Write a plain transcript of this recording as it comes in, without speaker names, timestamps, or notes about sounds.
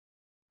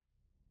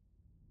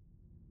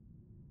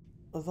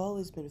I've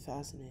always been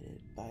fascinated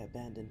by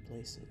abandoned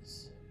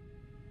places,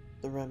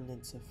 the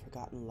remnants of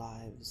forgotten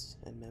lives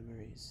and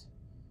memories.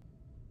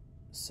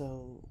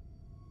 So,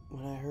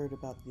 when I heard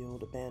about the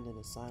old abandoned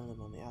asylum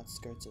on the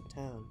outskirts of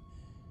town,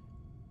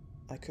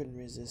 I couldn't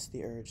resist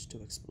the urge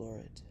to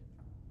explore it.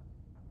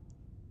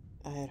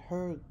 I had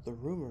heard the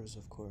rumors,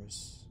 of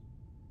course,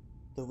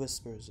 the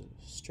whispers of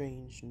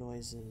strange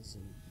noises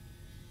and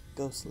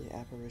ghostly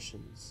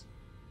apparitions.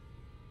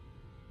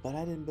 But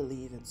I didn't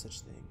believe in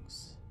such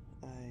things.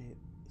 I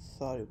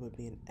thought it would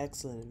be an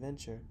excellent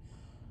adventure,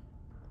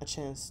 a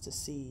chance to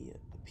see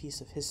a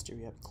piece of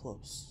history up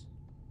close.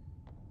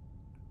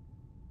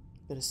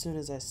 But as soon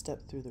as I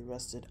stepped through the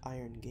rusted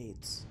iron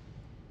gates,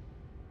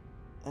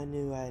 I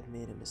knew I had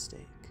made a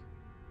mistake.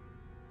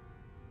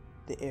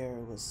 The air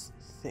was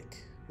thick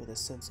with a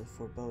sense of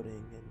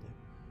foreboding, and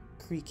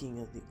the creaking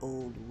of the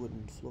old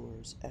wooden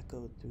floors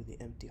echoed through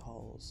the empty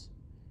halls.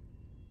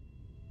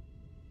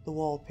 The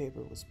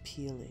wallpaper was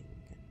peeling,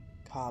 and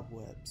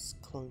cobwebs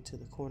clung to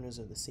the corners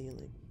of the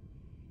ceiling.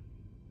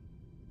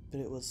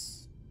 But it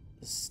was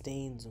the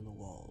stains on the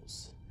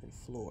walls and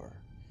floor,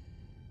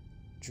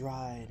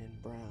 dried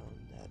and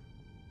brown, that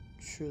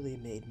truly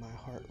made my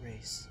heart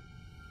race.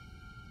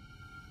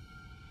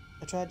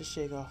 I tried to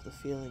shake off the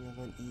feeling of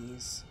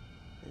unease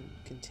and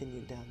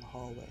continued down the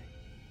hallway,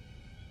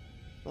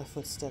 my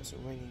footsteps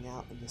ringing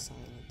out in the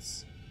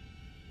silence.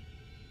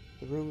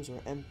 The rooms were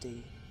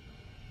empty,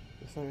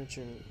 the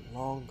furniture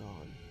long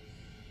gone,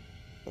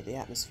 but the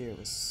atmosphere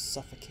was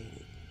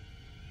suffocating.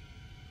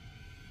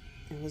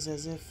 It was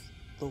as if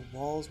the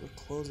walls were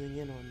closing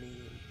in on me,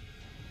 and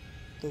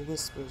the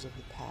whispers of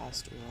the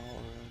past were all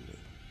around me.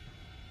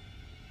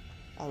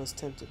 I was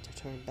tempted to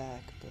turn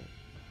back, but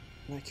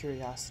my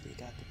curiosity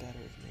got the better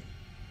of me.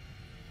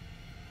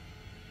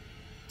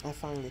 I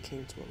finally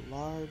came to a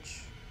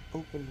large,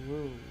 open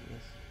room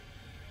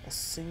with a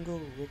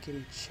single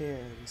rickety chair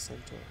in the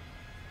center.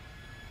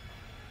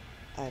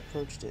 I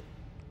approached it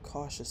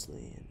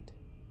cautiously, and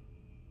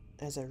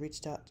as I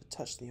reached out to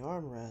touch the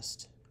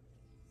armrest,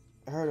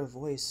 I heard a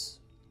voice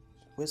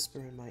whisper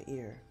in my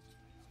ear,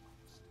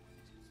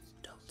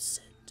 "Don't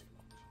sit.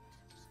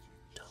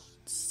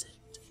 Don't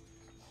sit."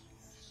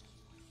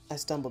 I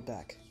stumbled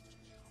back,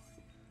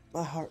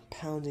 my heart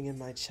pounding in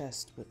my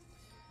chest, but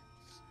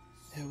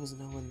there was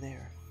no one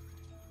there.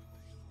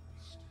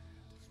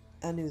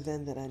 I knew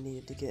then that I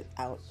needed to get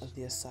out of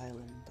the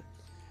asylum, but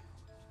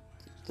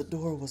the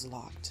door was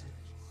locked,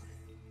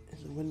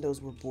 and the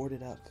windows were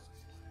boarded up.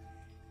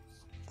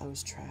 I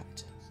was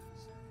trapped.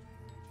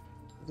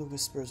 The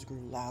whispers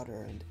grew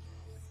louder, and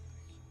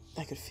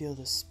I could feel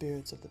the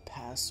spirits of the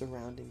past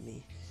surrounding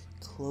me,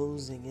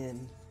 closing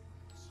in.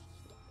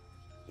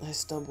 I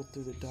stumbled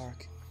through the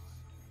dark,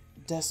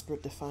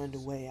 desperate to find a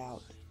way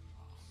out,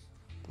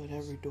 but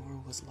every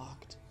door was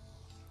locked.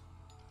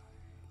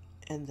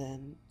 And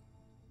then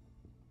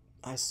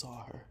I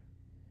saw her.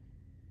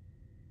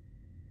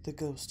 The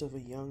ghost of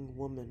a young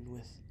woman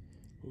with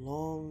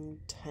long,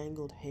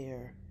 tangled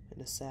hair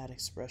and a sad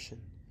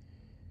expression.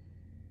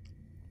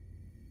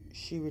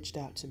 She reached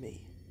out to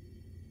me,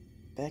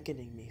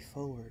 beckoning me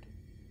forward,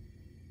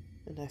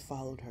 and I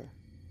followed her,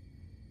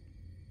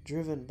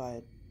 driven by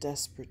a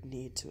desperate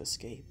need to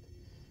escape.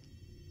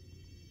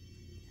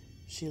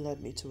 She led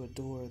me to a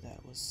door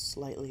that was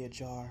slightly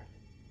ajar,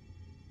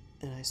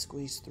 and I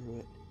squeezed through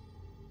it,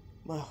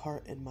 my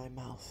heart in my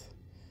mouth.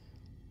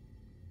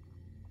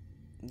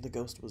 The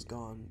ghost was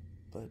gone,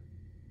 but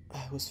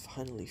I was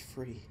finally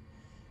free.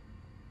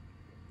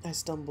 I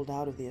stumbled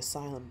out of the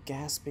asylum,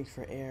 gasping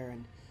for air,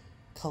 and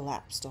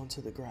collapsed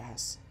onto the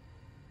grass.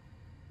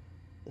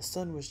 The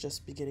sun was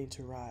just beginning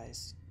to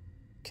rise,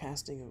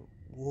 casting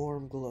a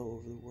warm glow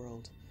over the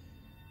world.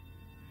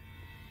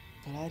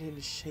 But I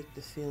didn't shake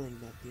the feeling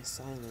that the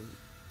asylum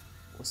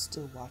was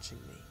still watching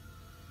me,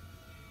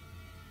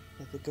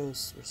 that the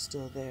ghosts were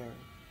still there,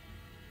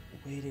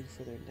 waiting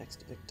for their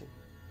next victim.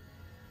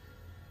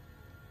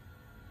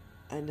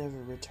 I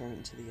never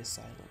returned to the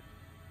asylum,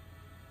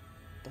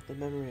 but the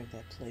memory of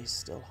that place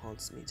still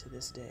haunts me to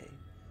this day.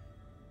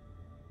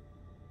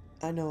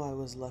 I know I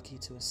was lucky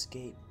to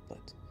escape,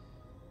 but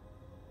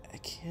I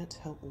can't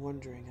help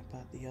wondering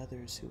about the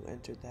others who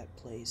entered that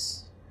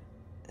place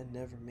and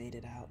never made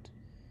it out.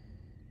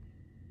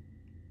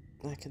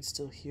 I can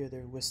still hear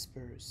their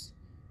whispers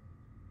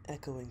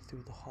echoing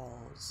through the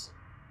halls,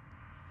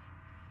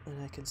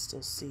 and I can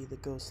still see the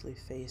ghostly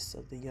face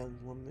of the young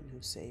woman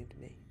who saved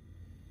me.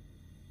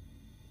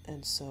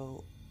 And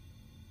so,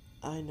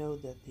 I know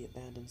that the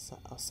abandoned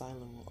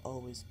asylum will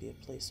always be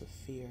a place of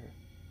fear,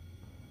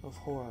 of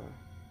horror,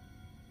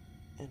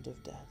 and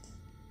of death.